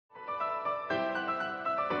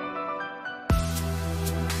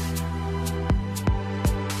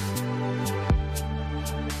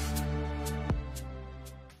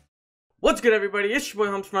What's good, everybody? It's your boy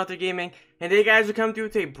Humps from Ather Gaming, and today, guys, we're coming through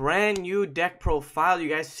with a brand new deck profile. You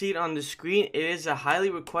guys see it on the screen. It is a highly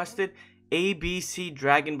requested ABC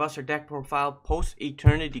Dragon Buster deck profile post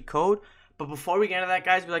Eternity Code. But before we get into that,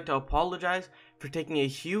 guys, we'd like to apologize for taking a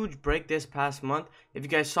huge break this past month. If you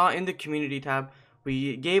guys saw in the community tab,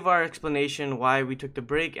 we gave our explanation why we took the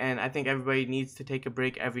break, and I think everybody needs to take a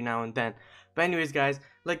break every now and then. But anyways, guys, I'd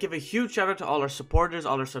like to give a huge shout out to all our supporters,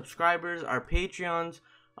 all our subscribers, our Patreons.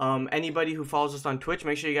 Anybody who follows us on Twitch,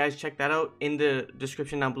 make sure you guys check that out in the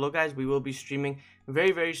description down below, guys. We will be streaming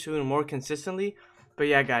very soon, more consistently. But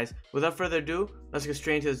yeah, guys, without further ado, let's get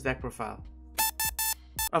straight into this deck profile.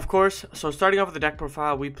 Of course, so starting off with the deck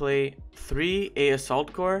profile, we play 3A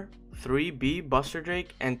Assault Core, 3B Buster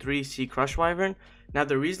Drake, and 3C Crush Wyvern. Now,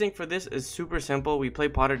 the reasoning for this is super simple. We play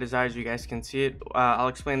Potter Desires, you guys can see it. I'll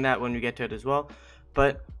explain that when we get to it as well.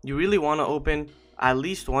 But you really want to open at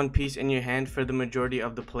least one piece in your hand for the majority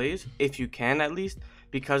of the plays, if you can at least,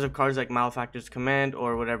 because of cards like Malefactor's Command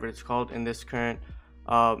or whatever it's called in this current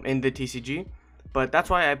in the TCG. But that's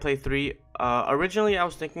why I play 3. Originally I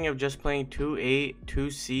was thinking of just playing 2A,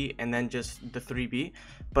 2C, and then just the 3B,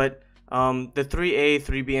 but the 3A,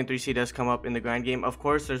 3B, and 3C does come up in the grind game. Of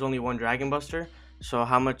course, there's only one Dragon Buster, so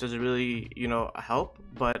how much does it really, help?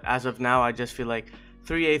 But as of now, I just feel like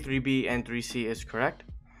 3A, 3B, and 3C is correct.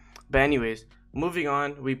 But anyways, moving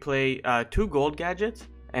on, we play 2 gold gadgets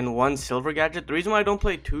and 1 silver gadget. The reason why I don't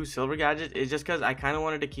play 2 silver gadgets is just because I kind of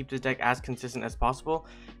wanted to keep this deck as consistent as possible,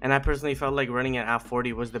 and I personally felt like running it at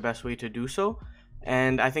 40 was the best way to do so.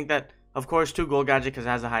 And I think that, of course, 2 gold gadget because it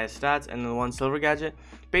has the highest stats, and then 1 silver gadget.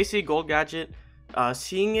 Basically, gold gadget,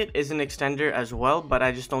 seeing it is an extender as well, but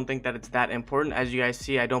I just don't think that it's that important. As you guys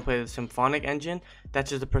see, I don't play the Symphonic engine.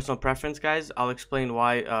 That's just a personal preference, guys. I'll explain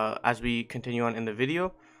why as we continue on in the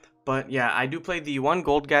video. But yeah, I do play the 1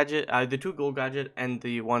 gold gadget, the 2 gold gadget, and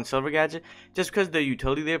the 1 silver gadget, just because the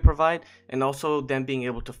utility they provide, and also them being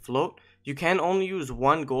able to float. You can only use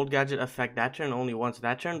 1 gold gadget effect that turn, only once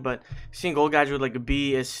that turn, but seeing gold gadget with like a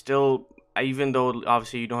B is still, even though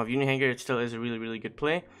obviously you don't have Union Hanger, it still is a really good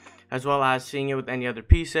play. As well as seeing it with any other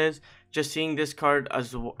pieces, just seeing this card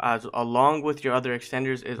as along with your other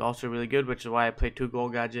extenders is also really good, which is why I play 2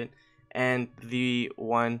 gold gadget and the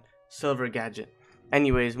 1 silver gadget.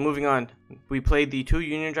 Anyways, moving on, we played the 2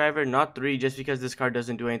 Union Driver, not 3, just because this card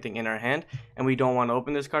doesn't do anything in our hand, and we don't want to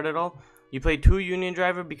open this card at all. You play 2 Union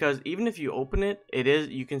Driver because even if you open it,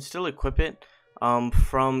 you can still equip it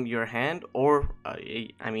from your hand, or,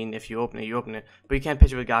 I mean, if you open it, you open it, but you can't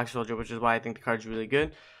pitch it with Galaxy Soldier, which is why I think the card's really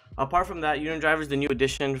good. Apart from that, Union Driver is the new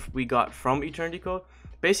addition we got from Eternity Code.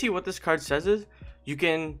 Basically, what this card says is, you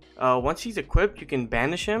can, once he's equipped, you can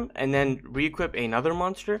banish him, and then re-equip another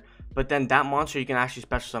monster. But then that monster you can actually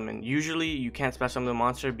special summon. Usually you can't special summon the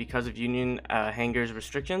monster because of Union Hanger's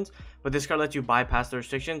restrictions, but this card lets you bypass the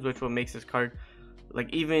restrictions, which what makes this card like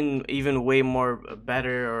even way more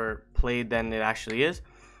better or played than it actually is.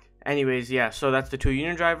 Anyways, yeah, so that's the 2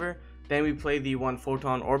 Union Driver. Then we play the 1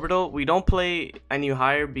 Photon Orbital. We don't play any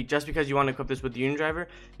higher just because you want to equip this with the Union Driver.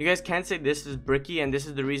 You guys can say this is bricky, and this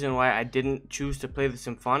is the reason why I didn't choose to play the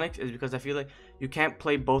Symphonics, is because I feel like you can't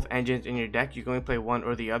play both engines in your deck. You can only play one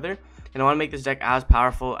or the other. And I want to make this deck as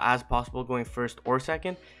powerful as possible going first or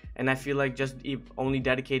second. And I feel like just only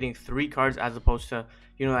dedicating 3 cards as opposed to,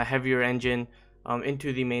 a heavier engine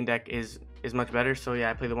into the main deck is much better. So yeah,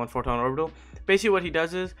 I play the 1 Photon Orbital. Basically what he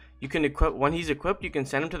does is, you can equip, when he's equipped, you can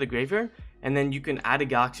send him to the graveyard, and then you can add a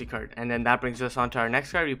Galaxy card, and then that brings us on to our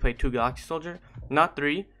next card. We play 2 Galaxy Soldier, not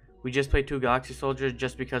 3. We just play 2 Galaxy Soldiers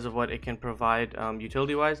just because of what it can provide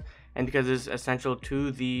utility wise, and because it's essential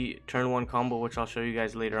to the turn 1 combo, which I'll show you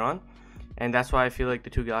guys later on. And that's why I feel like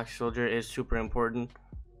the 2 Galaxy Soldier is super important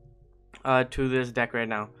to this deck right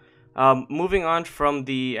now. Moving on from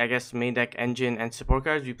the, I guess, main deck engine and support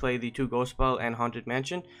cards, we play the 2 Ghost Spell and Haunted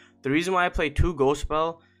Mansion. The reason why I play 2 Ghost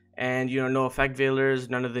Spell and no Effect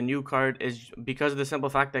Veilers, none of the new card, is because of the simple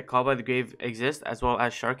fact that Call by the Grave exists, as well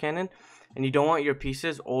as Shark Cannon, and you don't want your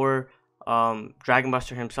pieces or Dragon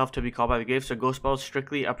Buster himself to be Called by the Grave. So Ghost Spell is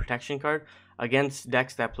strictly a protection card against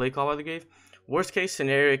decks that play Call by the Grave. Worst case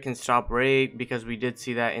scenario, it can stop raid, because we did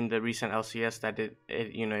see that in the recent LCS that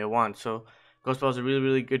it won. So Ghost Spell is a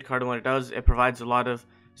really good card, and what it does, it provides a lot of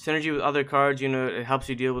synergy with other cards. It helps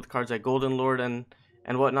you deal with cards like Golden Lord and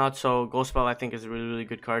whatnot. So Ghost Spell, I think, is a really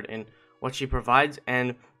good card in what she provides.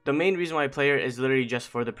 And the main reason why I play her is literally just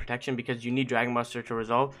for the protection, because you need Dragon Buster to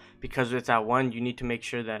resolve. Because it's at 1, you need to make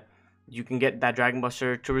sure that you can get that Dragon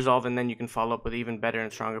Buster to resolve, and then you can follow up with even better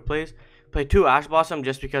and stronger plays. Play 2 Ash Blossom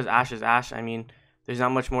just because Ash is Ash. I mean, there's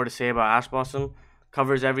not much more to say about Ash Blossom.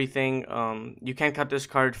 Covers everything. You can cut this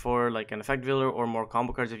card for like an Effect Veiler or more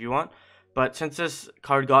combo cards if you want. But since this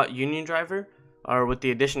card got Union Driver, or with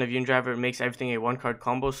the addition of Union Driver, it makes everything a 1-card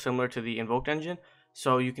combo similar to the Invoked engine.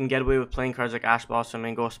 So you can get away with playing cards like Ash Blossom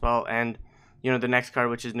and Ghost Spell, and the next card,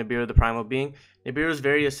 which is Nibiru the Primal Being. Nibiru is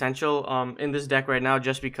very essential in this deck right now,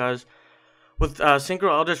 just because with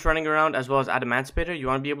Synchro Eldritch running around as well as Adamantipator, you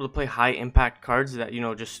want to be able to play high impact cards that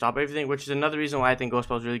just stop everything, which is another reason why I think Ghost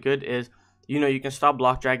Spell is really good. Is you can stop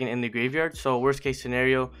Block Dragon in the graveyard. So worst case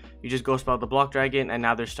scenario, you just Ghost Spell the Block Dragon and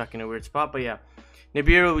now they're stuck in a weird spot. But yeah,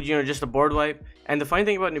 Nibiru, just a board wipe. And the funny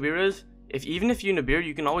thing about Nibiru is, even if you Nibiru,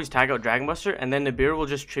 you can always tag out Dragon Buster, and then Nibiru will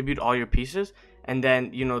just tribute all your pieces, and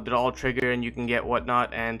then they'll all trigger and you can get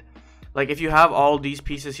whatnot. And like if you have all these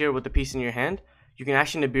pieces here with the piece in your hand, you can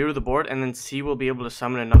actually Nibiru the board, and then C will be able to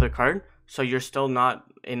summon another card, so you're still not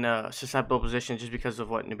in a susceptible position just because of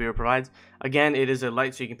what Nibiru provides. Again, it is a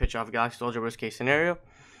light, so you can pitch off Galaxy Soldier worst case scenario.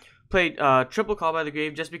 Played triple Call by the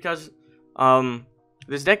Grave just because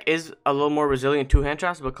this deck is a little more resilient to hand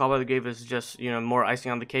traps, but Call by the Grave is just more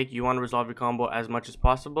icing on the cake. You want to resolve your combo as much as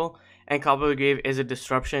possible, and Call by the Grave is a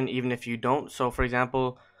disruption even if you don't. So for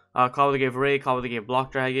example, Call by the Grave Ray, Call by the Grave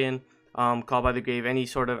Block Dragon, Call by the Grave any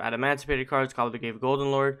sort of Adamantipated cards, Call by the Grave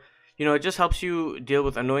Golden Lord. It just helps you deal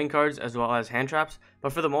with annoying cards as well as hand traps.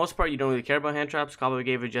 But for the most part, you don't really care about hand traps. Call by the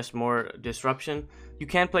Grave is just more disruption. You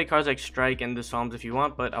can play cards like Strike and the Psalms if you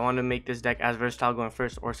want, but I want to make this deck as versatile going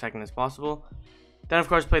first or second as possible. Then of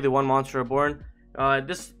course play the one Monster Reborn.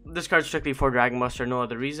 This card's strictly for Dragon Buster, no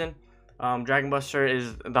other reason. Dragon Buster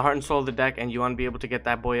is the heart and soul of the deck, and you want to be able to get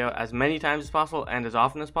that boy out as many times as possible and as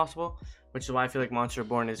often as possible, which is why I feel like Monster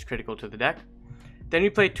Reborn is critical to the deck. Then we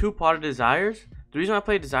play 2 Pot of Desires. The reason I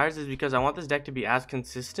play Desires is because I want this deck to be as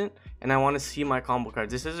consistent, and I want to see my combo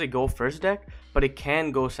cards. This is a go first deck, but it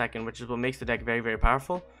can go second, which is what makes the deck very, very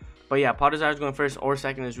powerful. But yeah, Pot of Desires going first or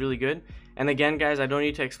second is really good. And again, guys, I don't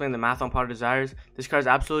need to explain the math on Pot of Desires. This card is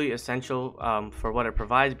absolutely essential for what it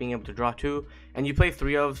provides, being able to draw 2. And you play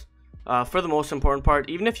 3 of for the most important part.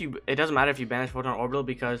 Even if it doesn't matter if you banish Photon Orbital,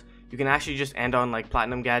 because you can actually just end on like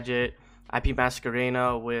Platinum Gadget, IP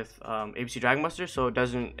Masquerena with ABC Dragon Buster, so it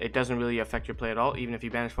doesn't really affect your play at all, even if you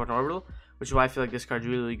banish Photon Orbital, which is why I feel like this card's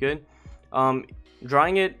really, really good.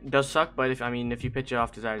 Drawing it does suck, but if you pitch it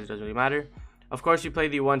off Desires, it doesn't really matter. Of course, you play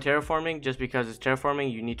the 1 Terraforming, just because it's Terraforming,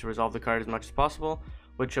 you need to resolve the card as much as possible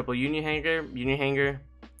with triple Union Hanger.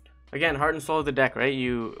 Again, heart and soul of the deck, right?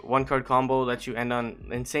 1 card combo lets you end on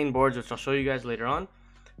insane boards, which I'll show you guys later on.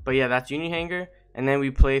 But yeah, that's Union Hanger. And then we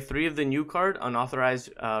play 3 of the new card,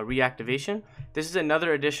 Unauthorized Reactivation. This is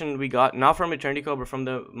another addition we got, not from Eternity Code, but from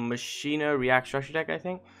the Machina React Structure deck, I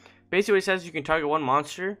think. Basically, it says you can target 1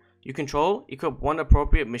 monster you control, equip 1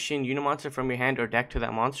 appropriate Machine Union monster from your hand or deck to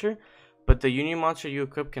that monster. But the Union monster you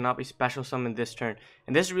equip cannot be special summoned this turn.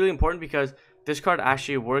 And this is really important because this card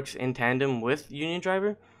actually works in tandem with Union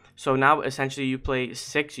Driver. So now essentially you play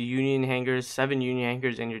 6 Union Hangers, 7 Union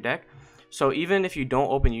Hangers in your deck. So even if you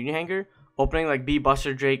don't open Union Hanger, opening like B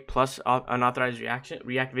Buster Drake plus Unauthorized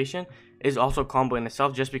Reactivation is also combo in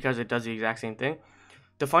itself, just because it does the exact same thing.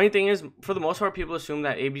 The funny thing is, for the most part, people assume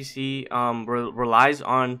that ABC relies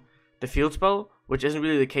on the field spell, which isn't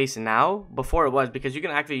really the case now. Before it was, because you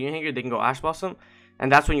can activate Union Hanger, they can go Ash Blossom,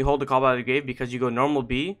 and that's when you hold the Call by the Grave, because you go normal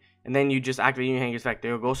B, and then you just activate Union Hanger's effect. They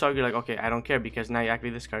go Ghost Dog, you're like, okay, I don't care, because now you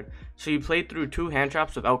activate this card. So you played through 2 hand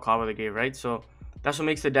traps without Call by the Grave, right? So that's what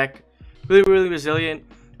makes the deck really, really resilient.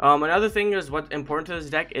 Another thing is what's important to this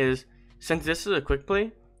deck is, since this is a quick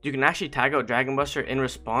play, you can actually tag out Dragon Buster in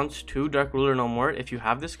response to Dark Ruler No More if you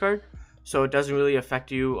have this card. So it doesn't really affect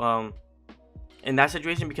you in that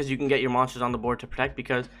situation, because you can get your monsters on the board to protect,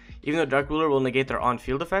 because even though Dark Ruler will negate their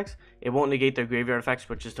on-field effects, it won't negate their graveyard effects,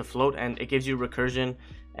 which is to float, and it gives you recursion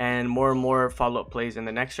and more follow-up plays in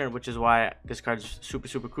the next turn, which is why this card is super,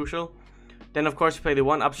 super crucial. Then of course you play the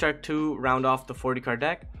 1 Upstart to round off the 40 card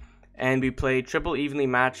deck, and we play triple evenly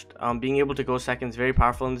matched. Being able to go second is very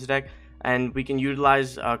powerful in this deck, and we can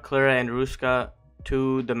utilize Clara and Ruska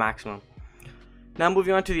to the maximum. Now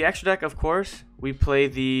moving on to the extra deck, of course, we play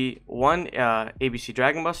the 1 ABC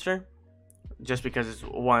Dragon Buster, just because it's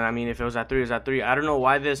 1. I mean, if it was at 3, it was at 3. I don't know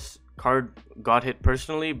why this card got hit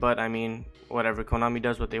personally, but I mean, whatever, Konami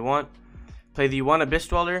does what they want. Play the 1 Abyss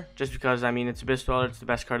Dweller, just because, I mean, it's Abyss Dweller, it's the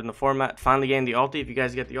best card in the format. Finally getting the ulti. If you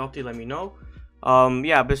guys get the ulti, let me know.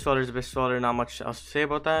 Yeah, Abyss Dweller is Abyss Dweller, not much else to say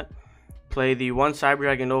about that. Play the 1 Cyber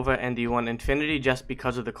Dragon Nova and the 1 Infinity, just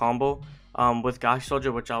because of the combo with Galaxy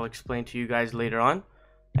Soldier, which I'll explain to you guys later on.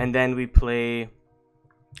 And then we play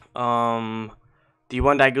the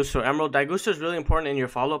 1 Daigusto Emerald. Daigusto is really important in your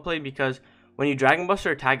follow-up play, because when you Dragon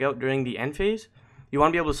Buster or tag out during the end phase, you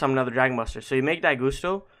want to be able to summon another Dragon Buster. So you make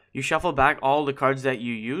Daigusto, you shuffle back all the cards that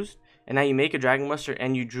you used, and now you make a Dragon Buster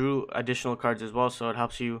and you drew additional cards as well, so it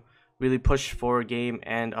helps you really push for a game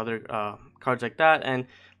and other cards like that. And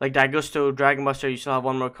like Daigusto, Dragon Buster, you still have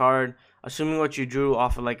one more card. Assuming what you drew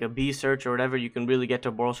off of like a B search or whatever, you can really get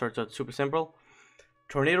to Boral Sword, so it's super simple.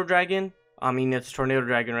 Tornado Dragon, I mean, it's Tornado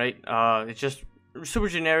Dragon, right? It's just super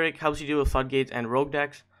generic, helps you deal with Floodgates and Rogue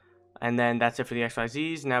decks. And then that's it for the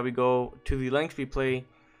XYZs. Now we go to the length. We play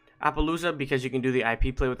Appaloosa because you can do the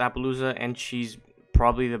IP play with Appaloosa, and she's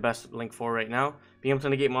probably the best Link 4 right now. Being able to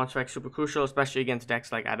negate Monster X super crucial, especially against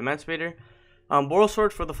decks like Adamantivator. Boral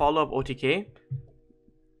Sword for the follow-up OTK.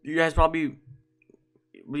 You guys probably...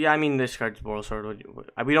 Yeah, I mean, this card's Boral Sword.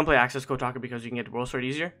 We don't play Access Kotaka because you can get to Boral Sword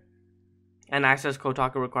easier. And Access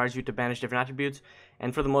Kotaka requires you to banish different attributes.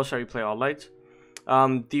 And for the most part, you play all lights.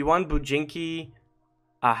 The one Bujinki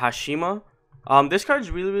Hashima. This card's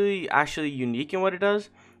really actually unique in what it does.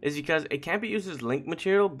 Is because it can't be used as link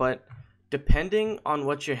material, but depending on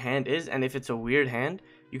what your hand is, and if it's a weird hand,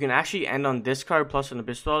 you can actually end on this card plus an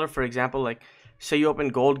Abyss Dweller. For example, like, say you open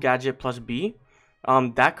Gold Gadget plus B.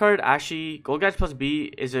 That card actually, Gold Gadget plus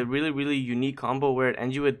B is a really unique combo where it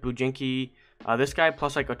ends you with Bujinki, this guy,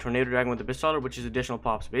 plus like a Tornado Dragon with Abyss Dweller, which is additional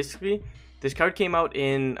pops. Basically, this card came out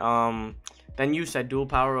in, then you said Dual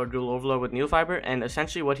Power or Dual Overload with Needle Fiber, and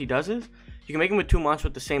essentially what he does is, you can make him with 2 monsters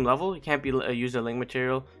with the same level. He can't be used as link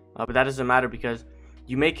material, but that doesn't matter because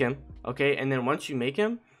you make him, okay, and then once you make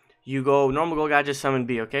him, you go normal Gold Gadget, summon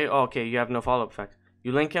B, okay? Oh, okay, you have no follow-up effect.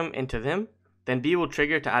 You link him into them, then B will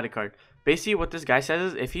trigger to add a card. Basically, what this guy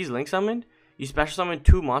says is, if he's link summoned, you special summon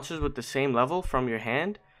 2 monsters with the same level from your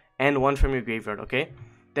hand, and 1 from your graveyard, okay?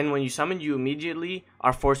 Then when you summon, you immediately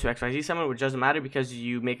are forced to XYZ summon, which doesn't matter because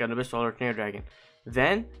you make an Abyss Dweller or Tornado Dragon.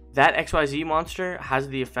 Then, that XYZ monster has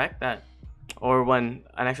the effect that, or when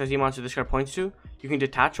an XYZ monster this card points to, you can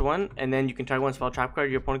detach one, and then you can target one spell trap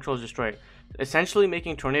card your opponent controls destroyed. Essentially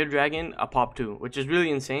making Tornado Dragon a pop 2, which is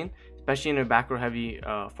really insane, especially in a back row heavy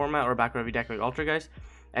format or a back row heavy deck like Ultra guys.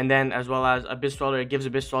 And then as well as Abyss Dweller, it gives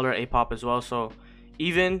Abyss Dweller a pop as well. So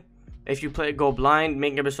even if you go blind,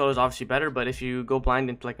 making Abyss Dweller is obviously better, but if you go blind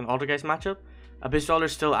into like an Ultra guys matchup, Abyss Dweller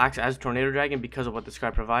still acts as Tornado Dragon because of what this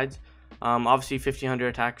card provides. Obviously 1500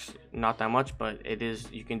 attacks, not that much, but it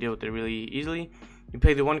is, you can deal with it really easily. You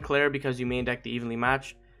play the one Claire because you main deck the evenly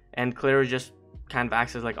matched, and Claire just kind of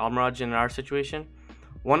acts as like Almiraj in our situation.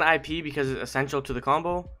 One IP because it's essential to the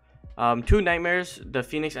combo. 2 Nightmares, the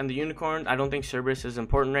Phoenix and the Unicorn. I don't think Cerberus is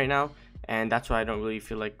important right now, and that's why I don't really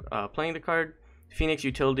feel like playing the card. Phoenix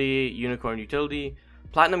utility, Unicorn utility.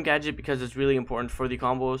 Platinum Gadget because it's really important for the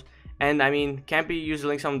combos. And I mean, can't be used to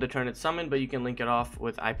link summon the turn it's summoned, but you can link it off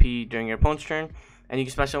with IP during your opponent's turn. And you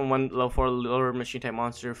can special summon 1 level 4 lower machine type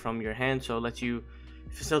monster from your hand, so it lets you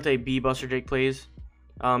facilitate B Buster Drake plays.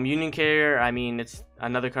 Union Carrier, I mean, it's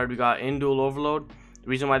another card we got in Dual Overload. The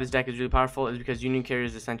reason why this deck is really powerful is because Union Carrier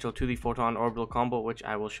is essential to the Photon Orbital combo, which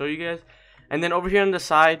I will show you guys. And then over here on the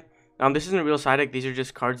side, this isn't a real side deck, these are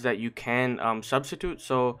just cards that you can substitute.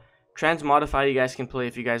 So Transmodify you guys can play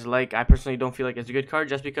if you guys like. I personally don't feel like it's a good card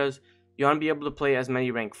just because you want to be able to play as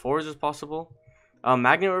many rank 4s as possible.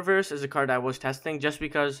 Magnet Reverse is a card I was testing just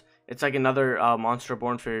because it's like another monster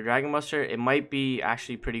born for your Dragon Buster. It might be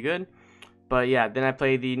actually pretty good. But yeah, then I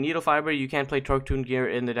play the Needle Fiber. You can play Torque Tune Gear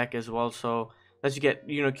in the deck as well, so lets you get,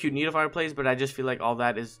 you know, cute Needle Fiber plays, but I just feel like all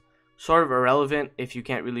that is sort of irrelevant if you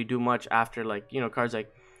can't really do much after, like, you know, cards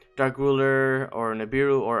like Dark Ruler or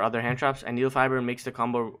Nibiru or other hand traps, and Needle Fiber makes the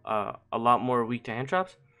combo a lot more weak to hand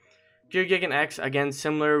traps. Gear Gigant X, again,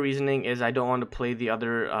 similar reasoning is I don't want to play the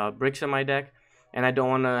other bricks in my deck, and I don't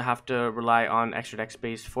want to have to rely on extra deck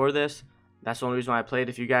space for this. That's the only reason why I played.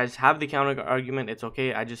 If you guys have the counter argument, it's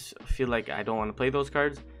okay. I just feel like I don't want to play those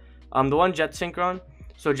cards. The one Jet Synchron.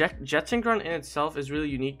 So Jet Synchron in itself is really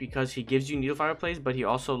unique because he gives you Needle Fire plays, but he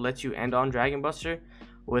also lets you end on Dragon Buster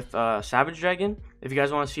with Savage Dragon. If you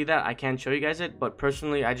guys want to see that, I can show you guys it, but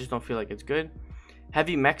personally, I just don't feel like it's good.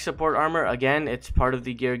 Heavy Mech Support Armor, again, it's part of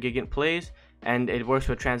the Gear Gigant plays, and it works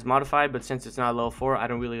with Transmodify, but since it's not level 4, I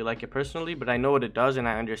don't really like it personally, but I know what it does and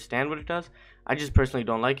I understand what it does. I just personally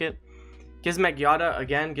don't like it. Gizmek Yada,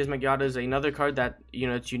 again, Gizmek Yada is another card that, you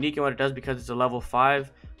know, it's unique in what it does because it's a level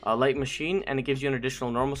 5 light machine, and it gives you an additional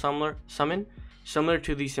normal summon, similar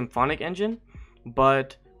to the Symphonic Engine,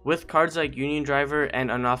 but with cards like Union Driver and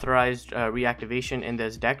Unauthorized Reactivation in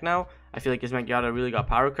this deck now, I feel like Gizmek Yada really got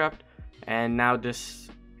power crept, and now it's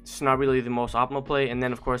not really the most optimal play. And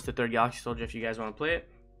then, of course, the third Galaxy Soldier if you guys want to play it.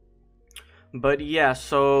 But yeah,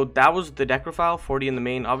 so that was the deck profile, 40 in the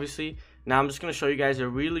main, obviously. Now I'm just going to show you guys a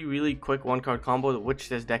really quick one-card combo which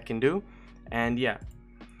this deck can do. And yeah,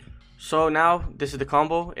 so now this is the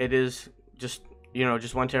combo. It is just, you know,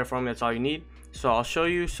 just one Terraforming, that's all you need. So I'll show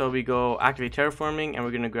you. So we go activate terraforming, and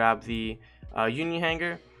we're going to grab the union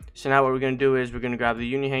hanger. So now what we're going to do is we're going to grab the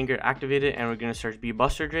union hanger, activate it, and we're going to search B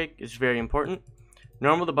Buster Drake. It's very important.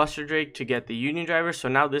 Normal the Buster Drake to get the union driver. So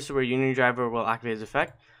now this is where union driver will activate his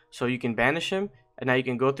effect. So you can banish him, and now you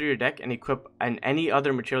can go through your deck and equip any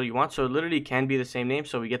other material you want. So it literally can be the same name.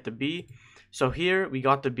 So we get the B. So here we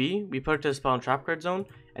got the B, we put it to the spell and trap card zone,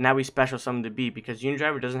 and now we special summon the B because union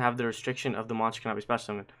driver doesn't have the restriction of the monster cannot be special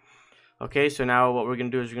summoned. Okay, so now what we're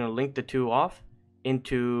going to do is we're going to link the two off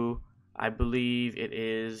into, I believe it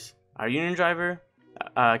is our union driver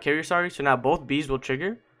carrier, sorry. So now both B's will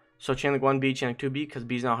trigger. So chain link 1B, chain link 2B, because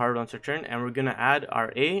B is not hard once per turn, and we're going to add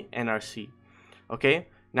our A and our C. Okay,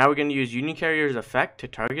 now we're going to use union carrier's effect to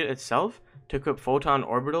target itself to equip photon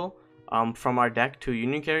orbital from our deck to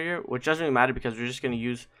union carrier, which doesn't really matter because we're just going to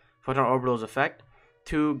use photon orbital's effect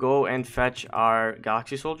to go and fetch our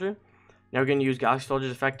galaxy soldier. Now we're going to use galaxy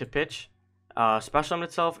soldier's effect to pitch special summon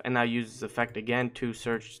itself, and now use this effect again to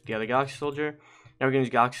search the other galaxy soldier. Now we're going to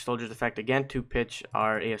use galaxy soldier's effect again to pitch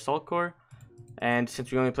our A assault core, and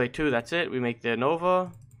since we only play 2, that's it. We make the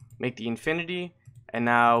Nova, make the Infinity, and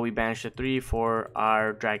now we banish the 3 for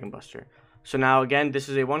our Dragon Buster. So now again, this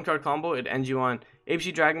is a 1-card combo. It ends you on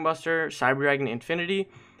ABC Dragon Buster, Cyber Dragon, Infinity.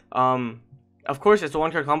 Of course, it's a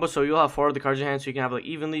 1-card combo, so you'll have 4 of the cards in your hand, so you can have like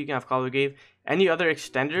evenly, you can have Call of the Grave. Any other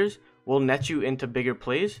extenders will net you into bigger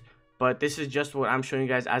plays, but this is just what I'm showing you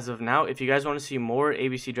guys as of now. If you guys want to see more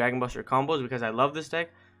ABC Dragon Buster combos, because I love this deck,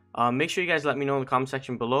 make sure you guys let me know in the comment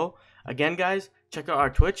section below. Again, guys, check out our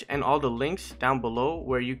Twitch and all the links down below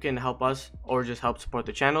where you can help us or just help support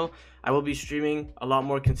the channel. I will be streaming a lot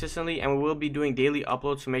more consistently, and we will be doing daily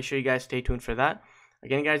uploads, so make sure you guys stay tuned for that.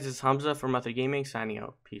 Again, guys, this is Hamza from Ather Gaming signing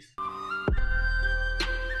out. Peace.